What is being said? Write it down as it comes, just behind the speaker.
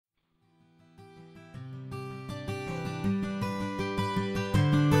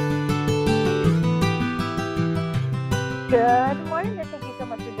Good morning, and thank you so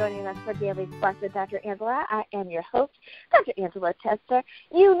much for joining us for Daily Spark with Dr. Angela. I am your host, Dr. Angela Tester.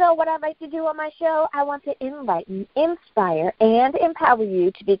 You know what I like to do on my show. I want to enlighten, inspire, and empower you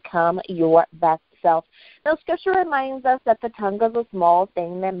to become your best self. Now, Scripture reminds us that the tongue is a small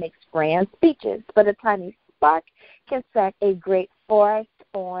thing that makes grand speeches, but a tiny spark can set a great forest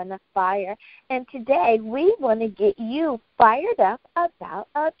on fire. And today we want to get you fired up about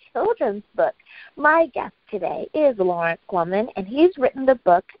a children's book. My guest today is Lawrence Quammen, and he's written the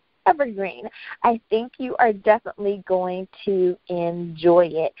book Evergreen. I think you are definitely going to enjoy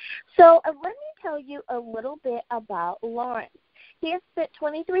it. So let me tell you a little bit about Lawrence. He has spent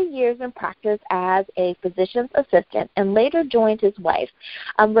 23 years in practice as a physician's assistant and later joined his wife,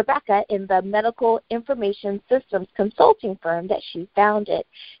 Rebecca, in the medical information systems consulting firm that she founded.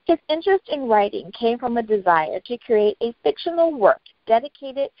 His interest in writing came from a desire to create a fictional work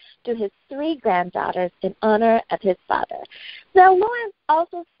dedicated to his 3 granddaughters in honor of his father. Now, Lawrence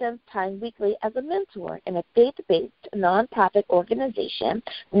also spends time weekly as a mentor in a faith-based nonprofit organization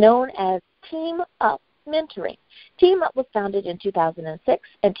known as Team Up Mentoring. Team Up was founded in 2006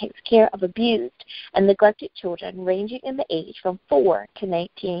 and takes care of abused and neglected children ranging in the age from 4 to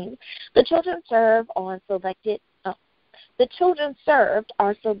 19. The children served are selected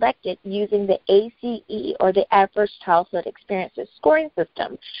using the ACE, or the Adverse Childhood Experiences Scoring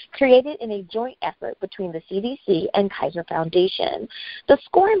System, created in a joint effort between the CDC and Kaiser Foundation. The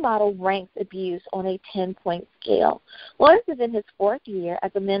scoring model ranks abuse on a 10-point scale. Lawrence is in his 4th year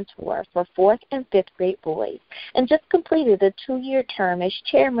as a mentor for 4th and 5th grade boys and just completed a 2-year term as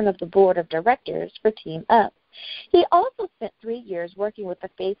chairman of the board of directors for Team Up. He also spent 3 years working with a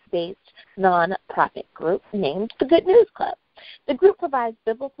faith-based nonprofit group named the Good News Club. The group provides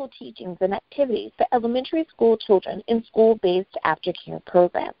biblical teachings and activities for elementary school children in school-based aftercare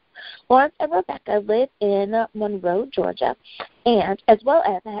programs. Lawrence and Rebecca live in Monroe, Georgia, and as well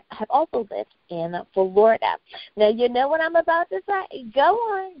as have also lived in Florida. Now, you know what I'm about to say. Go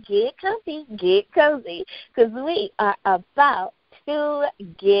on, get comfy, get cozy, because we are about to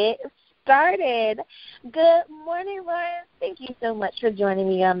get started. Good morning, Lawrence. Thank you so much for joining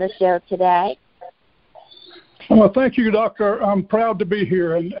me on the show today. Well, thank you, Doctor. I'm proud to be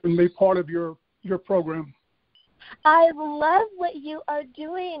here and be part of your program. I love what you are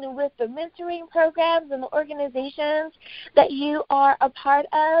doing with the mentoring programs and the organizations that you are a part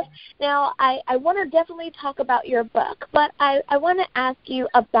of. Now, I want to definitely talk about your book, but I want to ask you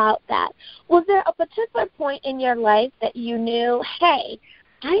about that. Was there a particular point in your life that you knew, hey,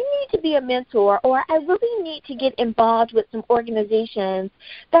 I need to be a mentor, or I really need to get involved with some organizations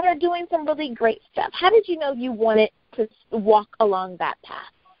that are doing some really great stuff? How did you know you wanted to walk along that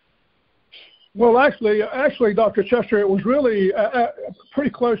path? Well, actually, Dr. Chester, it was really pretty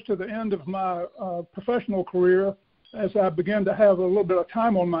close to the end of my professional career as I began to have a little bit of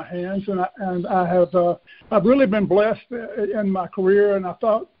time on my hands, and I've really been blessed in my career, and I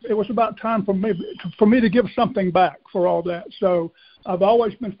thought it was about time for me to give something back for all that. So I've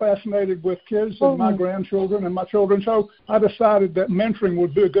always been fascinated with kids and my grandchildren and my children, so I decided that mentoring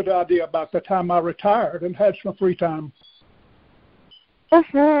would be a good idea about the time I retired and had some free time.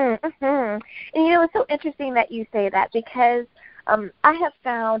 And, it's so interesting that you say that, because I have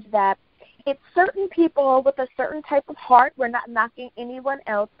found that it's certain people with a certain type of heart. We're not knocking anyone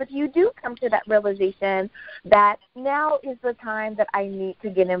else, but you do come to that realization that now is the time that I need to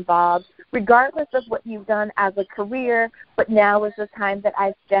get involved, regardless of what you've done as a career, but now is the time that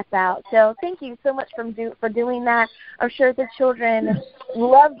I step out. So thank you so much for doing that. I'm sure the children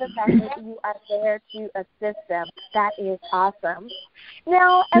love the fact that you are there to assist them. That is awesome.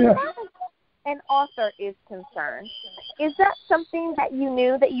 Now, as far as an author is concerned, is that something that you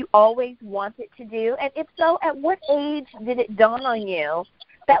knew that you always wanted to do? And if so, at what age did it dawn on you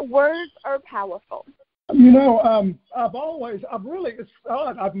that words are powerful? I've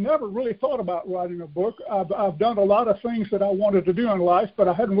never really thought about writing a book. I've done a lot of things that I wanted to do in life, but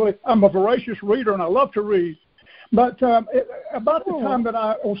I'm a voracious reader and I love to read. But about the time that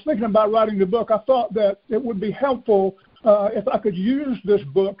I was thinking about writing the book, I thought that it would be helpful if I could use this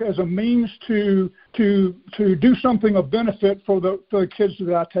book as a means to do something of benefit for the kids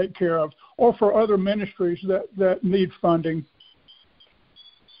that I take care of, or for other ministries that need funding.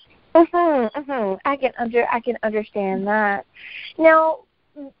 I can understand that. Now,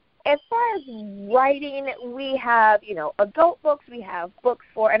 as far as writing, we have adult books. We have books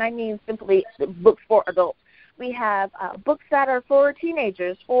for, and I mean simply books for adults. We have books that are for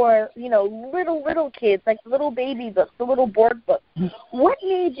teenagers, for, little kids, like little baby books, the little board books. What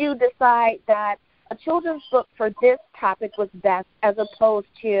made you decide that a children's book for this topic was best as opposed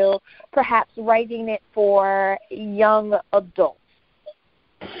to perhaps writing it for young adults?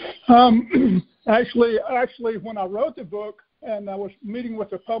 Actually, when I wrote the book and I was meeting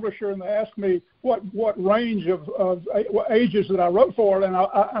with the publisher and they asked me what range of ages that I wrote for, and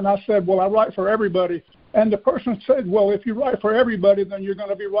I said, well, I write for everybody. And the person said, well, if you write for everybody, then you're going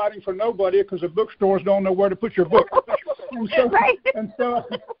to be writing for nobody because the bookstores don't know where to put your book.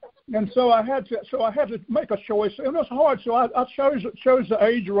 And so I had to make a choice, and it was hard. So I chose the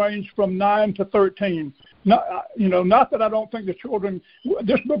age range from 9 to 13. Not that I don't think this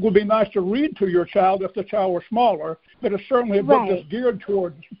book would be nice to read to your child if the child were smaller, but it's certainly a book that's geared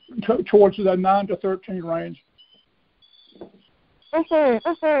towards the 9 to 13 range. And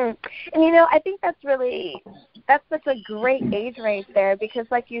I think that's such a great age range there, because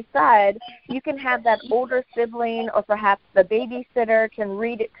like you said, you can have that older sibling or perhaps the babysitter can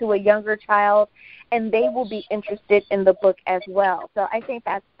read it to a younger child and they will be interested in the book as well. So I think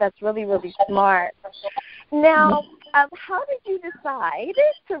that's really, really smart. Now, how did you decide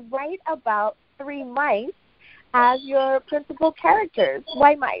to write about 3 mice as your principal characters?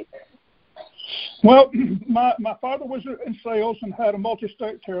 Why mice? Well, my father was in sales and had a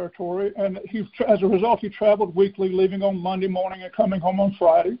multi-state territory, and as a result, he traveled weekly, leaving on Monday morning and coming home on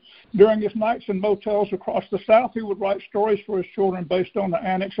Friday. During his nights in motels across the South, he would write stories for his children based on the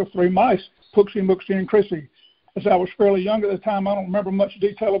annex of 3 mice, Pouxie, Mouxie, and Chrissie. As I was fairly young at the time, I don't remember much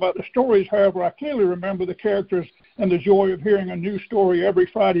detail about the stories. However, I clearly remember the characters and the joy of hearing a new story every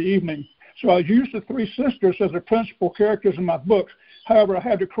Friday evening. So I used the 3 sisters as the principal characters in my books. However, I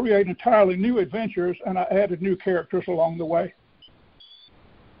had to create entirely new adventures, and I added new characters along the way.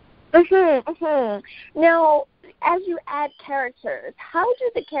 Now, as you add characters, how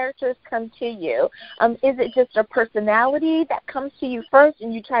do the characters come to you? Is it just a personality that comes to you first,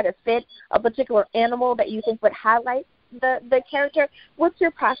 and you try to fit a particular animal that you think would highlight the character? What's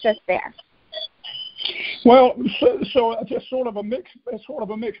your process there? Well, so it's just sort of a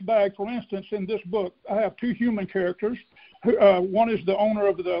mixed bag. For instance, in this book, I have 2 human characters. One is the owner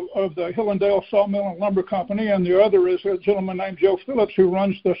of the Hillendale Sawmill and Lumber Company, and the other is a gentleman named Joe Phillips who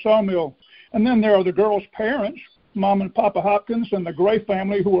runs the sawmill. And then there are the girls' parents, Mom and Papa Hopkins, and the Gray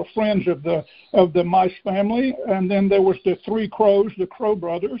family, who are friends of the mice family. And then there was the 3 crows, the Crow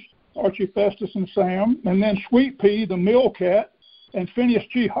brothers, Archie, Festus, and Sam. And then Sweet Pea, the mill cat, and Phineas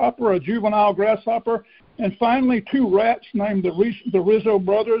G. Hopper, a juvenile grasshopper. And finally, 2 rats named the Rizzo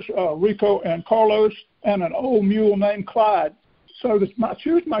brothers, Rico and Carlos, and an old mule named Clyde. So I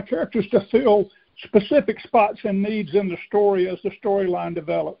choose my characters to fill specific spots and needs in the story as the storyline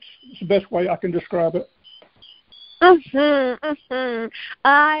develops. It's the best way I can describe it.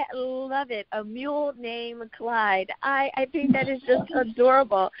 I love it. A mule named Clyde. I think that is just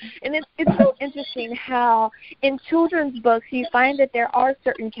adorable. And it's so interesting how in children's books you find that there are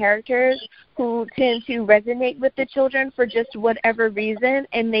certain characters who tend to resonate with the children for just whatever reason,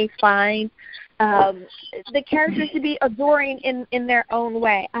 and they find the characters to be adoring in their own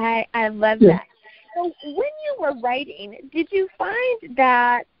way. I love that. So when you were writing, did you find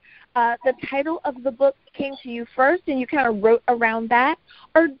that the title of the book came to you first and you kind of wrote around that?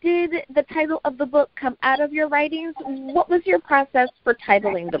 Or did the title of the book come out of your writings? What was your process for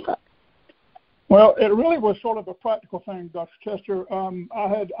titling the book? Well, it really was sort of a practical thing, Dr. Chester. I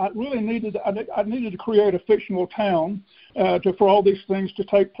needed to create a fictional town for all these things to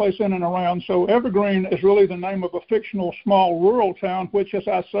take place in and around. So Evergreen is really the name of a fictional small rural town, which, as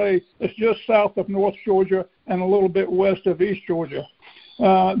I say, is just south of North Georgia and a little bit west of East Georgia.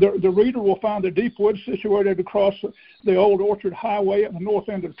 The reader will find the deep woods situated across the old Orchard Highway at the north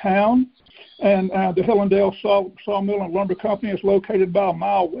end of town, and the Hillendale Sawmill and Lumber Company is located about a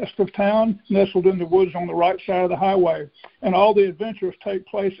mile west of town, nestled in the woods on the right side of the highway. And all the adventures take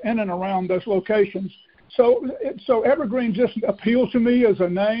place in and around those locations. So Evergreen just appealed to me as a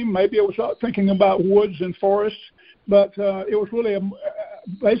name. Maybe I was thinking about woods and forests, but it was really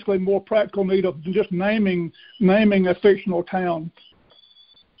basically more practical need of just naming a fictional town.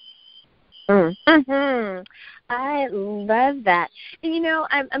 I love that. And,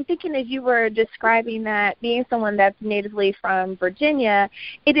 I'm thinking as you were describing that, being someone that's natively from Virginia,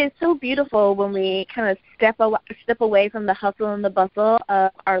 it is so beautiful when we kind of step away from the hustle and the bustle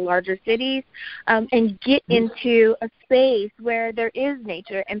of our larger cities and get into a space where there is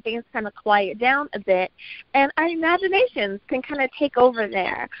nature and things kind of quiet down a bit, and our imaginations can kind of take over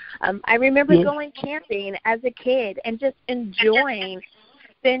there. I remember going camping as a kid and just enjoying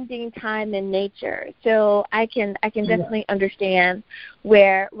spending time in nature. So I can definitely understand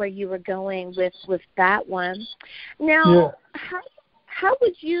where you were going with that one. Now, how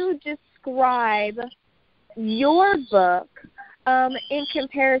would you describe your book in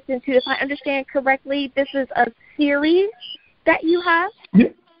comparison to, if I understand correctly, this is a series that you have?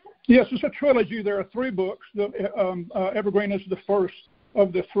 Yes, it's a trilogy. There are 3 books. Evergreen is the first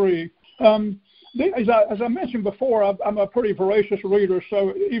of the 3. As I mentioned before, I'm a pretty voracious reader,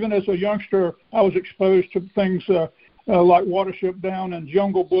 so even as a youngster, I was exposed to things like Watership Down and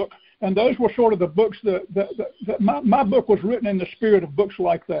Jungle Book, and those were sort of the books that my book was written in the spirit of books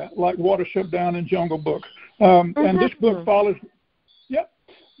like that, like Watership Down and Jungle Book. And this book follows,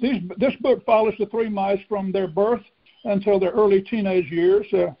 this book follows the 3 mice from their birth until their early teenage years.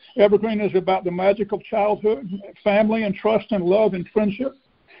 Evergreen is about the magic of childhood, family and trust and love and friendship,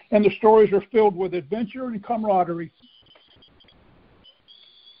 and the stories are filled with adventure and camaraderie.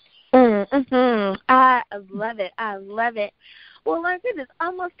 I love it. I love it. Well, Lawrence, it is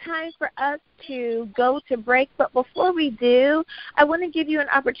almost time for us to go to break, but before we do, I want to give you an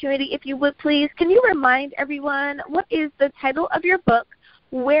opportunity, if you would please. Can you remind everyone what is the title of your book,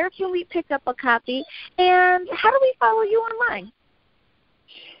 where can we pick up a copy, and how do we follow you online?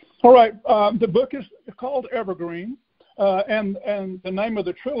 All right. The book is called Evergreen, and the name of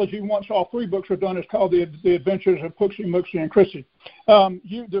the trilogy, once all 3 books are done, is called The Adventures of Pouxie, Mouxie, and Chrissie.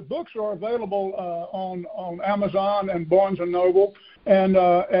 The books are available on Amazon and Barnes & Noble, and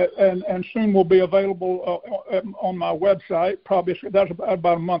soon will be available on my website. Probably that's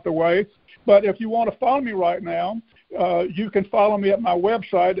about a month away. But if you want to follow me right now, you can follow me at my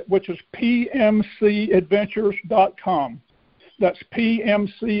website, which is pmcadventures.com. That's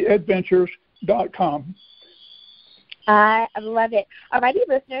pmcadventures.com. I love it. Alrighty,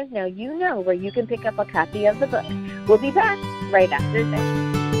 listeners, now you know where you can pick up a copy of the book. We'll be back right after this.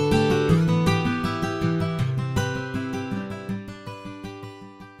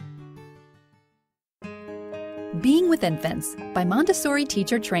 Being with Infants by Montessori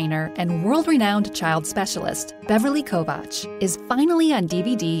teacher trainer and world-renowned child specialist Beverly Kovach is finally on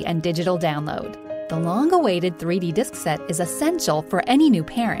DVD and digital download. The long-awaited 3D disc set is essential for any new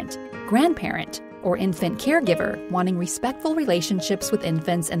parent, grandparent, or infant caregiver wanting respectful relationships with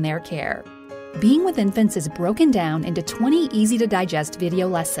infants and their care. Being with Infants is broken down into 20 easy-to-digest video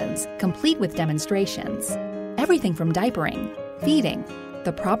lessons, complete with demonstrations. Everything from diapering, feeding,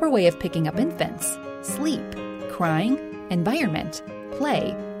 the proper way of picking up infants, sleep, crying, environment,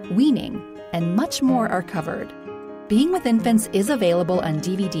 play, weaning, and much more are covered. Being with Infants is available on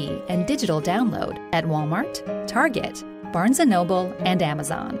DVD and digital download at Walmart, Target, Barnes & Noble, and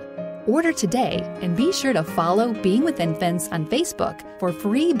Amazon. Order today and be sure to follow Being with Infants on Facebook for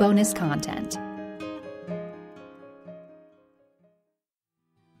free bonus content.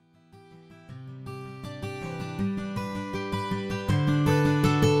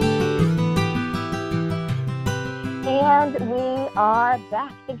 And we are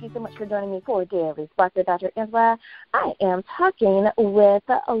back. Thank you so much for joining me for Daily Spark with Dr. Angela. I am talking with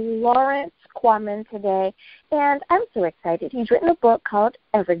Lawrence Quammen today, and I'm so excited. He's written a book called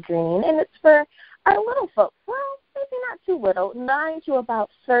Evergreen, and it's for our little folks. Well, maybe not too little, 9 to about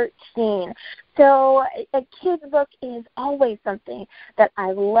 13. So a kid's book is always something that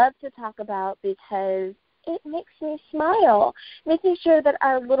I love to talk about because it makes me smile, making sure that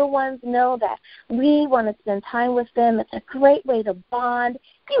our little ones know that we want to spend time with them. It's a great way to bond.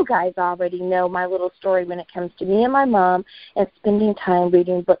 You guys already know my little story when it comes to me and my mom and spending time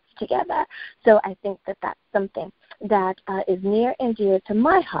reading books together. So I think that that's something that is near and dear to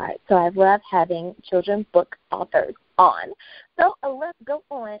my heart. So I love having children's book authors on. So let's go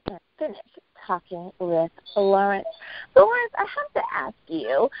on and finish talking with Lawrence. So Lawrence, I have to ask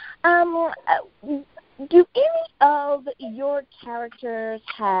you, do any of your characters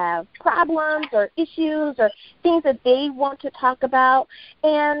have problems or issues or things that they want to talk about?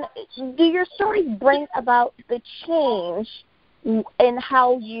 And do your stories bring about the change in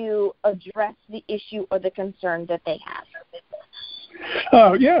how you address the issue or the concern that they have?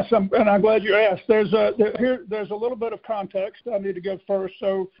 Yes, and I'm glad you asked. There's a little bit of context I need to give first.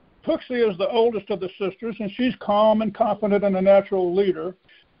 So Pouxie is the oldest of the sisters, and she's calm and confident and a natural leader.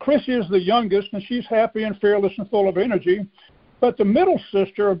 Chrissie is the youngest, and she's happy and fearless and full of energy. But the middle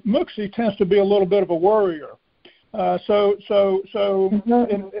sister, Mouxie, tends to be a little bit of a worrier. In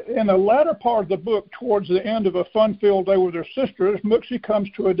the latter part of the book, towards the end of a fun-filled day with her sisters, Mouxie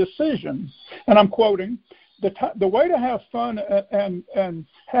comes to a decision. And I'm quoting, the way to have fun and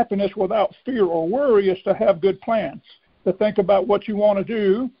happiness without fear or worry is to have good plans, to think about what you want to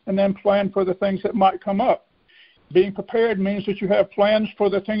do and then plan for the things that might come up. Being prepared means that you have plans for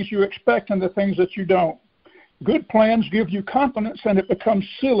the things you expect and the things that you don't. Good plans give you confidence, and it becomes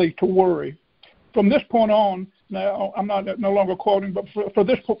silly to worry. From this point on, Now, I'm no longer quoting, but from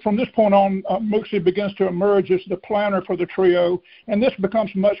this point on, Mouxie begins to emerge as the planner for the trio, and this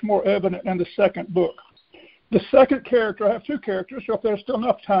becomes much more evident in the second book. The second character, I have two characters, so if there's still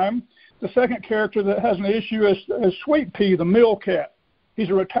enough time, the second character that has an issue is Sweet Pea, the mill cat. He's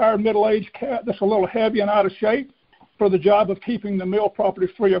a retired middle-aged cat that's a little heavy and out of shape for the job of keeping the mill property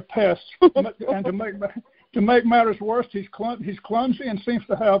free of pests. And to make matters worse, he's clumsy and seems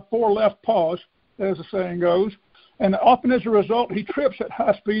to have 4 left paws, as the saying goes. And often as a result, he trips at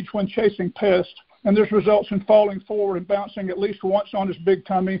high speeds when chasing pests, and this results in falling forward and bouncing at least once on his big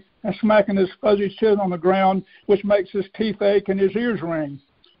tummy and smacking his fuzzy chin on the ground, which makes his teeth ache and his ears ring.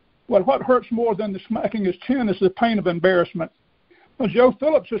 Well, what hurts more than the smacking his chin is the pain of embarrassment. Well, Joe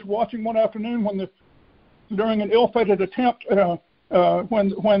Phillips is watching one afternoon during an ill-fated attempt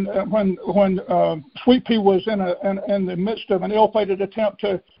when Sweet Pea was in the midst of an ill-fated attempt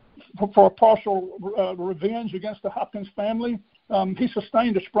for a partial revenge against the Hopkins family. He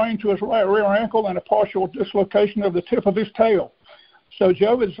sustained a sprain to his right rear ankle and a partial dislocation of the tip of his tail. So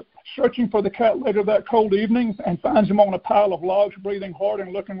Joe is searching for the cat later that cold evening and finds him on a pile of logs, breathing hard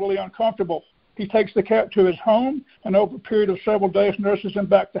and looking really uncomfortable. He takes the cat to his home and over a period of several days nurses him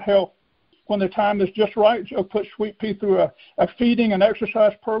back to health. When the time is just right, Joe puts Sweet Pea through a feeding and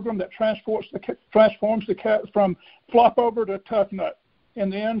exercise program that transforms the cat from flop over to tough nut. In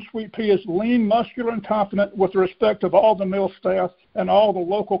the end, Sweet Pea is lean, muscular, and confident with the respect of all the mill staff and all the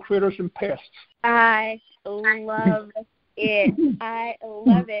local critters and pests. I love it. I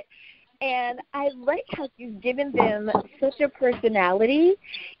love it. And I like how you've given them such a personality.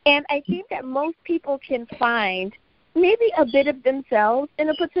 And I think that most people can find maybe a bit of themselves in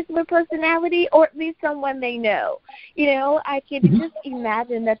a particular personality, or at least someone they know. You know, I can just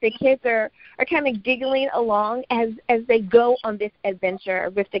imagine that the kids are kind of giggling along as they go on this adventure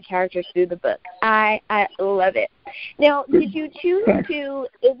with the characters through the book. I love it. Now, did you choose to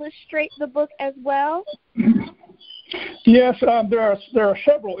illustrate the book as well? Yes, there are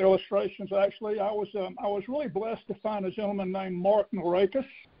several illustrations, actually. I was really blessed to find a gentleman named Mark Norakis.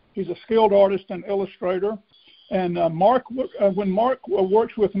 He's a skilled artist and illustrator. And when Mark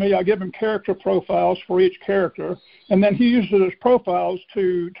works with me, I give him character profiles for each character, and then he uses those profiles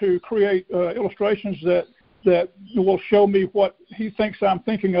to create illustrations that will show me what he thinks I'm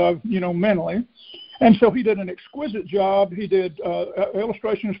thinking of, mentally. And so he did an exquisite job. He did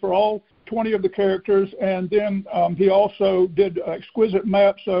illustrations for all 20 of the characters, and then he also did exquisite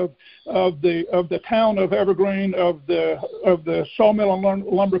maps of the town of Evergreen, of the sawmill and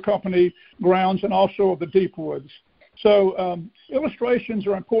lumber company grounds, and also of the deep woods. So illustrations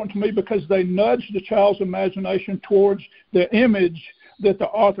are important to me because they nudge the child's imagination towards the image that the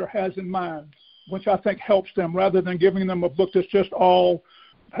author has in mind, which I think helps them, rather than giving them a book that's just all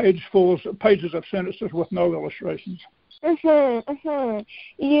pages of sentences with no illustrations. You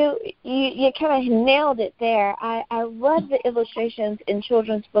kind of nailed it there. I love the illustrations in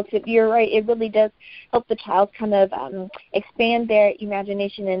children's books. You're right, it really does help the child kind of expand their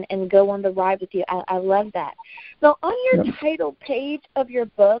imagination and go on the ride with you. I love that. So on your title page of your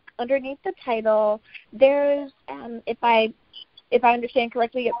book, underneath the title, there's, if I understand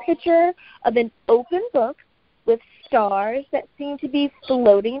correctly, a picture of an open book with stars that seem to be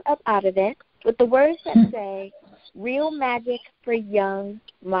floating up out of it, with the words that say, "Real magic for young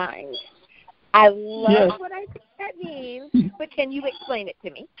minds." I love what I think that means, but can you explain it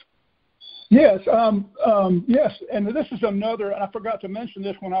to me? Yes, yes, and this is another, and I forgot to mention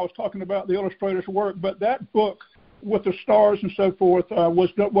this when I was talking about the illustrator's work, but that book with the stars and so forth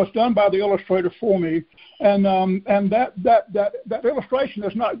was done by the illustrator for me, and that illustration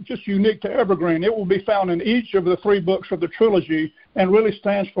is not just unique to Evergreen. It will be found in each of the 3 books of the trilogy, and really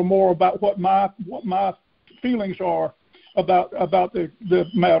stands for more about what my feelings are about the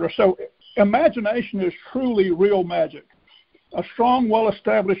matter. So imagination is truly real magic. A strong,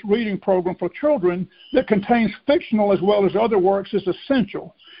 well-established reading program for children that contains fictional as well as other works is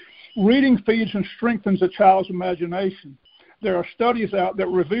essential. Reading feeds and strengthens a child's imagination. There are studies out that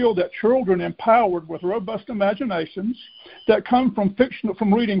reveal that children empowered with robust imaginations that come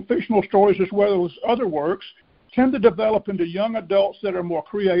from reading fictional stories as well as other works tend to develop into young adults that are more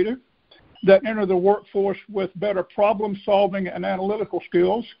creative, that enter the workforce with better problem-solving and analytical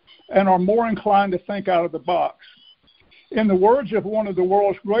skills, and are more inclined to think out of the box. In the words of one of the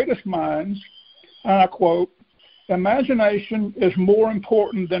world's greatest minds, and I quote, "Imagination is more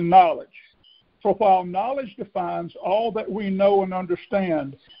important than knowledge. For while knowledge defines all that we know and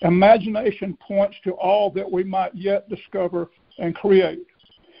understand, imagination points to all that we might yet discover and create."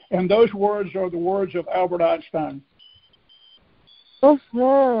 And those words are the words of Albert Einstein.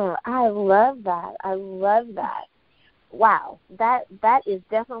 I love that. I love that. Wow, that is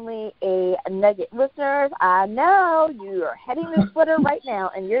definitely a nugget. Listeners, I know you are heading to Twitter right now,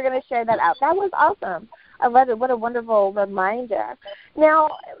 and you're going to share that out. That was awesome. I love it. What a wonderful reminder. Now,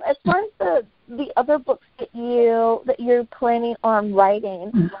 as far as the other books that you're planning on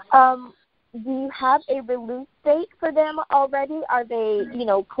writing, do you have a release date for them already? Are they,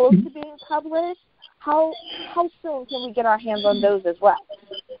 close to being published? How soon can we get our hands on those as well?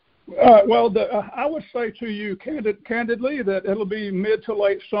 I would say to you candidly that it'll be mid to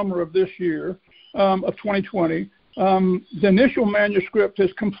late summer of this year, of 2020. The initial manuscript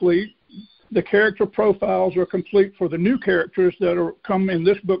is complete. The character profiles are complete for the new characters that come in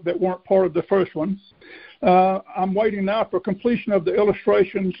this book that weren't part of the first one. I'm waiting now for completion of the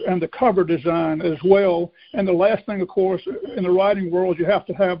illustrations and the cover design as well. And the last thing, of course, in the writing world, you have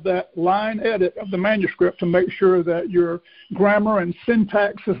to have that line edit of the manuscript to make sure that your grammar and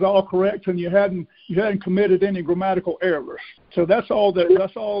syntax is all correct and you hadn't committed any grammatical errors. So that's all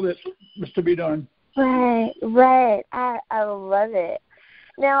that's to be done. Right. I love it.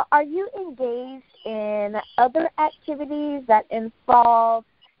 Now, are you engaged in other activities that involve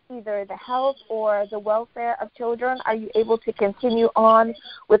either the health or the welfare of children? Are you able to continue on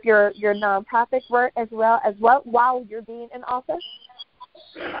with your nonprofit work as well while you're being in office?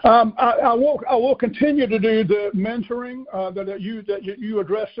 I will continue to do the mentoring that you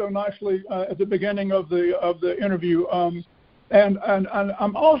addressed so nicely at the beginning of the interview, and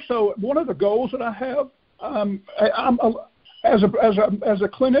I'm also, one of the goals that I have. As a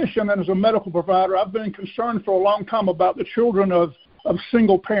clinician and as a medical provider, I've been concerned for a long time about the children of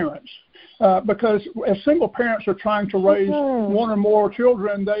single parents, because as single parents are trying to raise one or more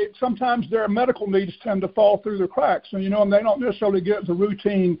children, sometimes their medical needs tend to fall through the cracks, and and they don't necessarily get the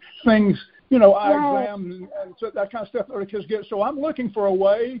routine things, eye exams and that kind of stuff that the kids get. So I'm looking for a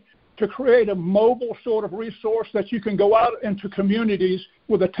way to create a mobile sort of resource that you can go out into communities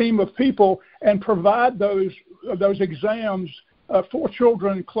with a team of people and provide those exams for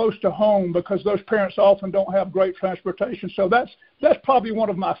children close to home, because those parents often don't have great transportation. So that's probably one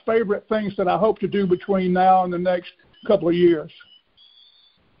of my favorite things that I hope to do between now and the next couple of years.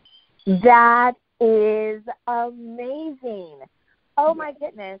 That is amazing. Oh, my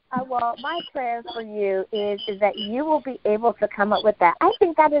goodness. Well, my prayer for you is that you will be able to come up with that. I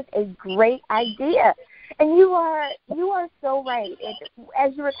think that is a great idea. And you are so right.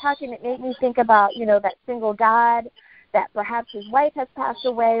 As you were talking, it made me think about, that single dad that perhaps his wife has passed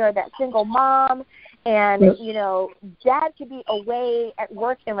away, or that single mom, and, dad could be away at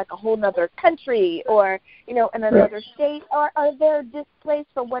work in like a whole nother country, or, in another state, or they're displaced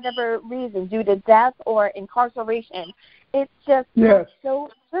for whatever reason, due to death or incarceration. It's just so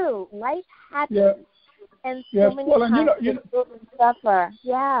true. Life happens, and so many times children suffer.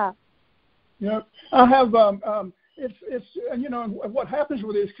 Yeah. Yeah, I have. It's what happens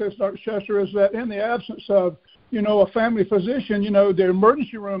with these kids, Dr. Chester, is that in the absence of a family physician, the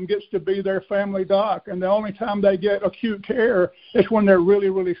emergency room gets to be their family doc, and the only time they get acute care is when they're really,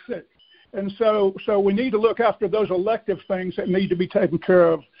 really sick. And so we need to look after those elective things that need to be taken care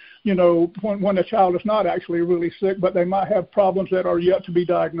of, when the child is not actually really sick, but they might have problems that are yet to be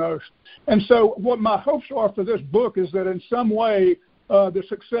diagnosed. And so what my hopes are for this book is that in some way, the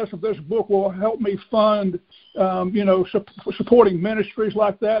success of this book will help me fund, supporting ministries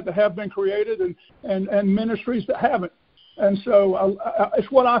like that have been created, and ministries that haven't. And so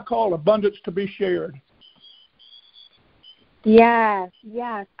it's what I call abundance to be shared. Yes.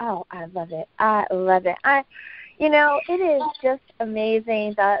 Oh, I love it. It is just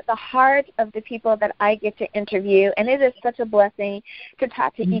amazing, the heart of the people that I get to interview, and it is such a blessing to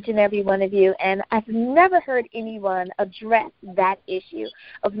talk to each and every one of you. And I've never heard anyone address that issue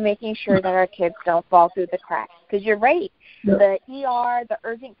of making sure that our kids don't fall through the cracks. Because you're right, the ER, the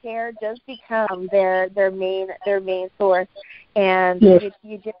urgent care, does become their main source, and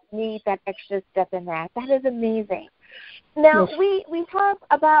you just need that extra step in that. That is amazing. Now we have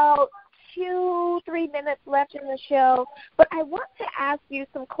about 2-3 minutes left in the show, but I want to ask you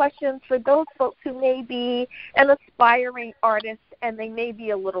some questions for those folks who may be an aspiring artist and they may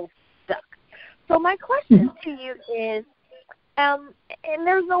be a little stuck. So my question to you is, and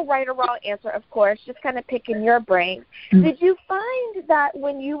there's no right or wrong answer, of course, just kind of picking your brain. Did you find that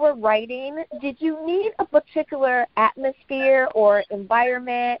when you were writing, did you need a particular atmosphere or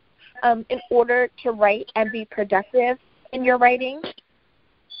environment in order to write and be productive in your writing?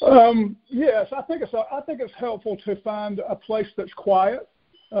 Yes, I think it's helpful to find a place that's quiet,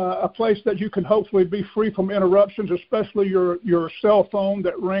 a place that you can hopefully be free from interruptions, especially your cell phone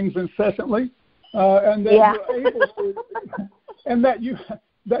that rings incessantly, and then you're able to. and that you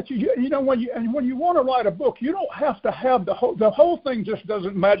when you want to write a book, you don't have to have the whole thing just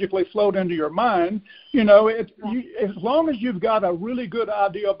doesn't magically float into your mind. As long as you've got a really good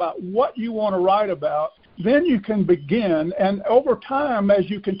idea about what you want to write about, then you can begin, and over time, as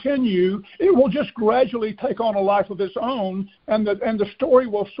you continue, it will just gradually take on a life of its own, and the story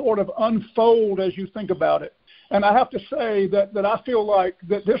will sort of unfold as you think about it. And I have to say that I feel like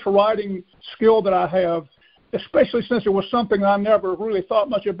that this writing skill that I have, especially since it was something I never really thought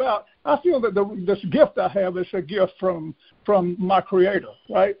much about, I feel that this gift I have is a gift from my Creator,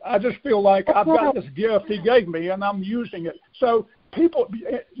 right? I just feel like I've got this gift He gave me, and I'm using it. So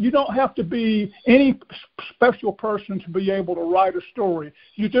you don't have to be any special person to be able to write a story.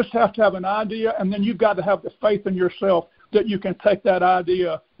 You just have to have an idea, and then you've got to have the faith in yourself that you can take that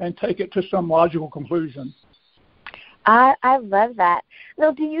idea and take it to some logical conclusion. I love that.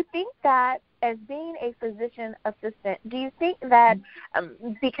 Now, do you think that as being a physician assistant, do you think that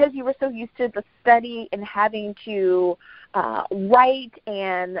because you were so used to the study and having to write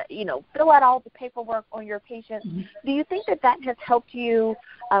and, fill out all the paperwork on your patients, do you think that has helped you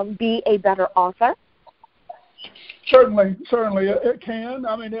be a better author? Certainly, it can.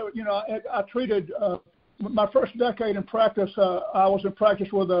 I mean, I treated my first decade in practice. I was in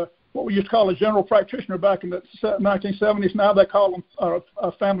practice with what we used to call a general practitioner back in the 1970s. Now they call them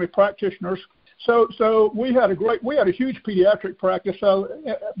family practitioners. So we had a huge pediatric practice. So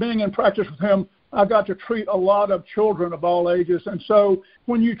being in practice with him, I got to treat a lot of children of all ages. And so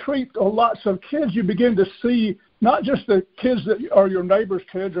when you treat lots of kids, you begin to see not just the kids that are your neighbor's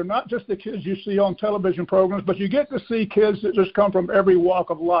kids, or not just the kids you see on television programs, but you get to see kids that just come from every walk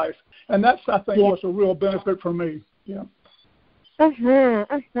of life. And that's, I think, was a real benefit for me. Yeah. I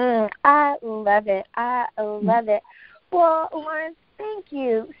love it. Well, Lawrence, thank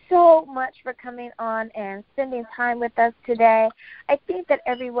you so much for coming on and spending time with us today. I think that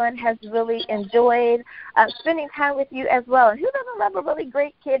everyone has really enjoyed spending time with you as well. And who doesn't love a really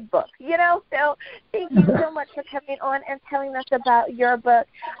great kid book, So thank you so much for coming on and telling us about your book.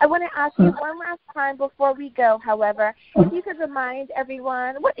 I want to ask you one last time before we go, however, if you could remind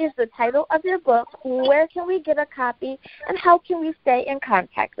everyone, what is the title of your book, where can we get a copy, and how can we stay in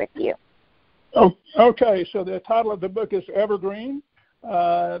contact with you? Oh, okay. So the title of the book is Evergreen.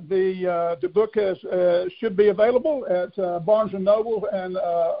 The book should be available at Barnes & Noble and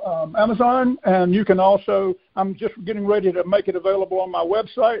Amazon, and you can also, I'm just getting ready to make it available on my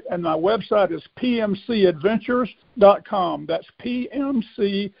website, and my website is pmcadventures.com. That's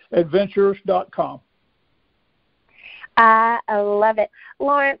pmcadventures.com. I love it.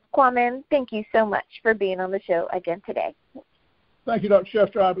 Lawrence Quammen, thank you so much for being on the show again today. Thank you, Dr.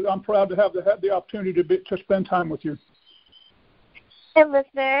 Chester. I'm proud to have the opportunity to spend time with you. And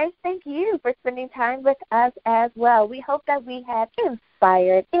listeners, thank you for spending time with us as well. We hope that we have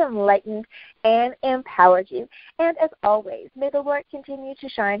inspired, enlightened, and empowered you. And as always, may the Lord continue to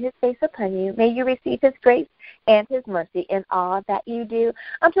shine His face upon you. May you receive His grace and His mercy in all that you do.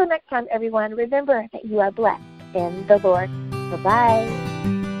 Until next time, everyone, remember that you are blessed in the Lord.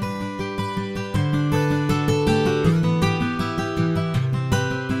 Bye-bye.